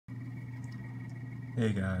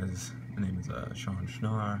Hey guys, my name is Sean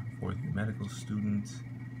Schnarr, fourth year medical student,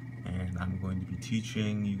 and I'm going to be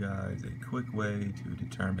teaching you guys a quick way to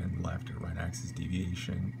determine left or right axis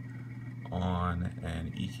deviation on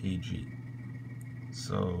an EKG.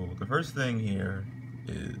 So the first thing here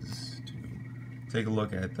is to take a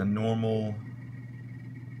look at the normal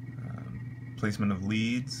placement of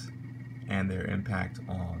leads and their impact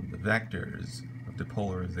on the vectors of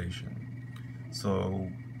depolarization. So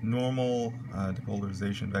normal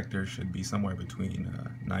depolarization vector should be somewhere between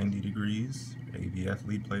 90 degrees, AVF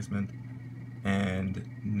lead placement, and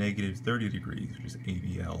negative 30 degrees, which is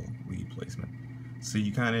AVL lead placement. So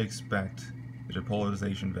you kind of expect the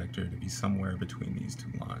depolarization vector to be somewhere between these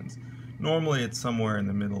two lines. Normally it's somewhere in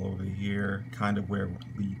the middle over here, kind of where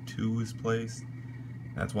lead 2 is placed.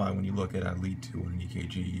 That's why when you look at a lead 2 on an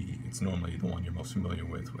EKG, it's normally the one you're most familiar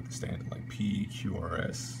with the standard like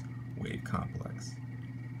PGY-3 wave complex.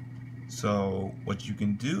 So what you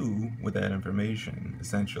can do with that information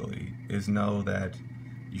essentially is know that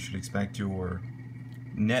you should expect your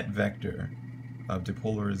net vector of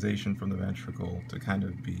depolarization from the ventricle to kind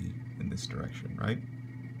of be in this direction, right?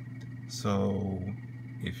 So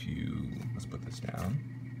if you, let's put this down,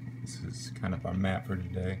 this is kind of our map for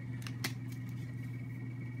today.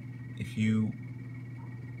 If you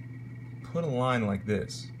put a line like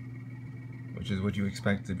this, which is what you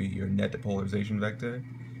expect to be your net depolarization vector,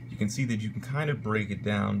 you can see that you can kind of break it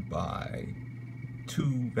down by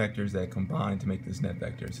two vectors that combine to make this net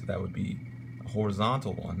vector. So that would be a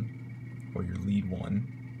horizontal one, or your lead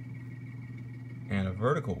 1, and a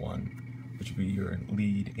vertical one, which would be your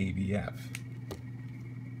lead AVF.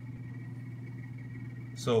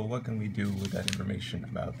 So what can we do with that information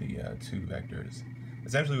about the two vectors?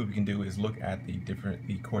 Essentially what we can do is look at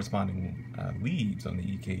the corresponding leads on the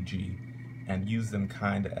EKG and use them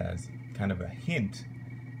kind of a hint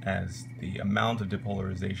as the amount of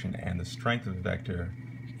depolarization and the strength of the vector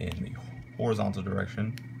in the horizontal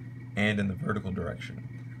direction and in the vertical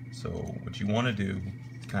direction. So what you want to do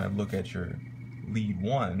is kind of look at your lead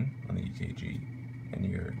 1 on the EKG and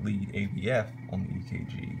your lead AVF on the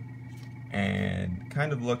EKG and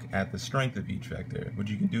kind of look at the strength of each vector, which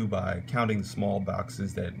you can do by counting the small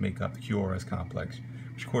boxes that make up the QRS complex,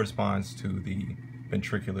 which corresponds to the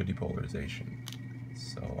ventricular depolarization.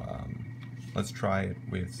 So let's try it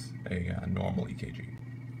with a normal EKG.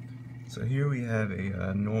 So here we have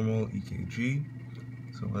a normal EKG.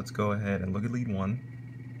 So let's go ahead and look at lead 1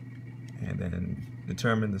 and then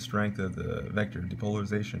determine the strength of the vector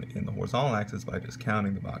depolarization in the horizontal axis by just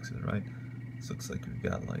counting the boxes, right? This looks like we've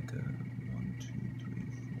got like 1, 2, 3,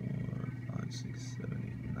 4, 5, 6,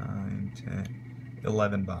 7, 8, 9, 10,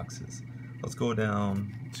 11 boxes. Let's go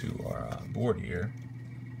down to our board here.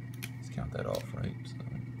 Let's count that off, right? So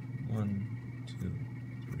 1, 2,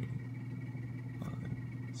 3, 5,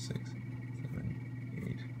 6, 7,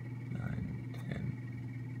 8, 9,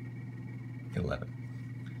 10, 11.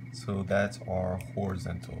 So that's our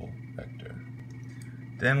horizontal vector.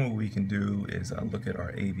 Then what we can do is look at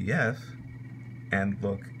our AVF and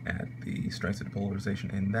look at the strength of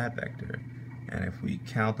depolarization in that vector. And if we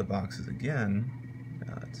count the boxes again,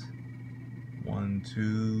 that's 1,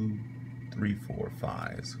 2, 3, 4,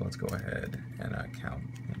 5. So let's go ahead and count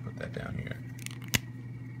and put that down here.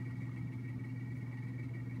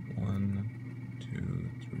 1, 2,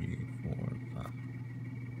 3, 4, 5.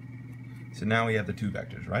 So now we have the two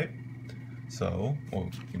vectors, right? So what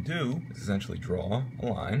we can do is essentially draw a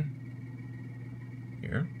line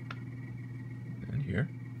here and here,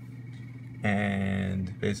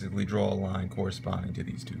 and basically draw a line corresponding to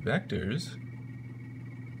these two vectors,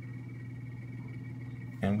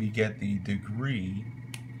 and we get the degree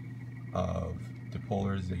of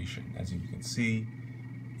depolarization. As you can see,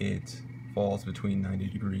 it falls between 90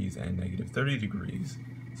 degrees and negative 30 degrees.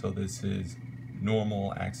 So this is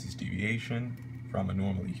normal axis deviation from a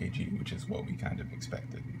normal EKG, which is what we kind of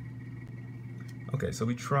expected. Okay, so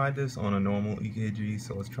we tried this on a normal EKG,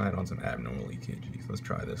 so let's try it on some abnormal EKGs. Let's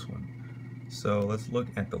try this one. So let's look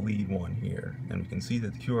at the lead 1 here, and we can see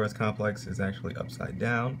that the QRS complex is actually upside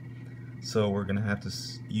down. So we're going to have to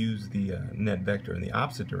use the net vector in the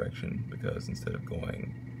opposite direction, because instead of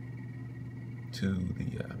going to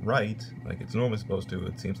the right, like it's normally supposed to,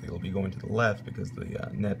 it seems like it'll be going to the left because the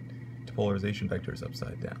net depolarization vector is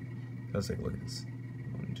upside down. Let's take a look at this.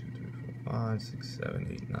 1, 2, 3, 4, 5, 6, 7,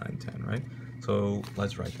 8, 9, 10, right? So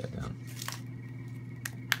let's write that down.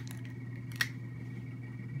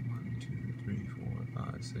 1, 2, 3, 4,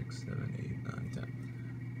 5, 6, 7, 8, 9,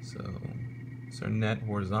 10. So it's our net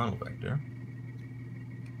horizontal vector.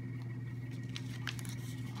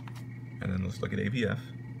 And then let's look at AVF.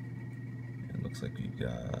 It looks like we've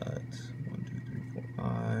got 1, 2, 3, 4,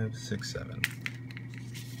 5, 6, 7.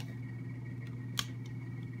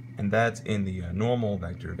 And that's in the normal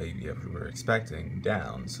vector of AVF we were expecting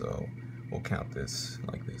down, so we'll count this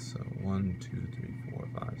like this. So 1, 2, 3, 4,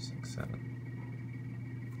 5, 6, 7.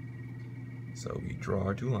 So we draw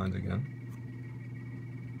our two lines again.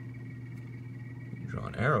 We draw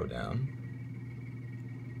an arrow down.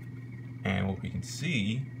 And what we can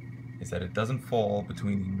see is that it doesn't fall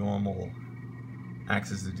between the normal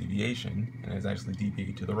axis of deviation, and it's actually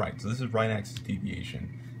deviated to the right. So this is right axis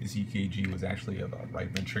deviation. This EKG was actually of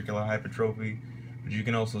right ventricular hypertrophy, but you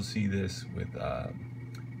can also see this with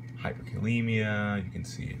hyperkalemia. You can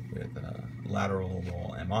see it with lateral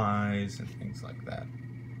wall MIs and things like that.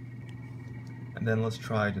 And then let's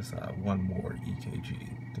try just one more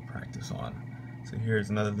EKG to practice on. So here's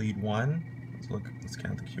another lead 1. Let's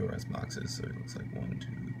count the QRS boxes. So it looks like 1,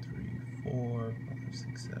 2, 3, 4, 5,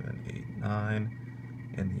 6, 7, 8, 9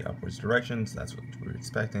 in the upwards direction. So that's what we're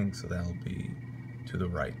expecting. So that'll be to the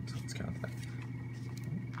right. So let's count that.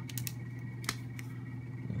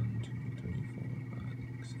 1, 2, 3, 4, 5,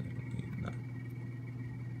 6, 7, 8, 9.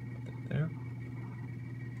 Put that there.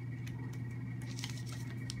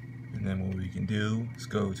 And then what we can do is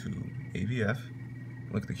go to AVF,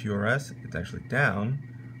 look at the QRS, it's actually down,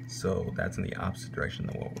 so that's in the opposite direction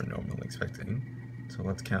than what we're normally expecting. So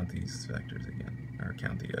let's count these vectors again, or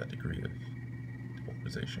count the degree of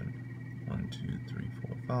depolarization. 1, 2, 3,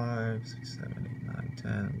 4, 5, 6, 7, 8, 9,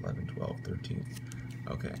 10, 11, 12, 13.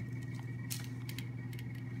 Okay.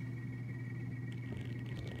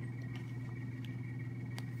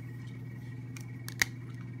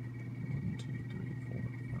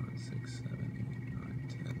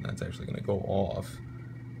 That's actually going to go off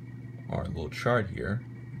our little chart here.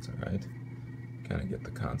 It's alright. Kind of get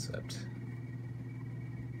the concept.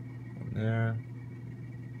 One there.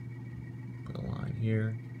 Put a line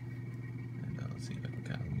here. And let's see if I can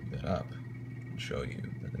kind of move that up and show you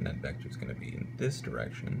that the net vector is going to be in this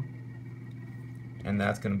direction. And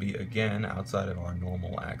that's going to be, again, outside of our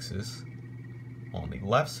normal axis on the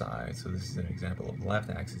left side. So this is an example of left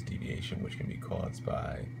axis deviation, which can be caused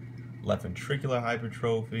by left ventricular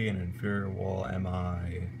hypertrophy, an inferior wall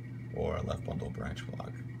MI, or a left bundle branch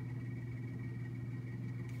block.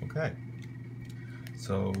 Okay,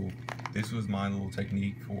 so this was my little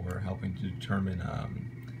technique for helping to determine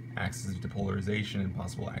axis of depolarization and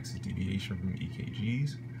possible axis deviation from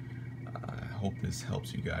EKGs. I hope this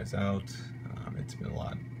helps you guys out. It's been a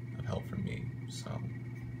lot of help for me, so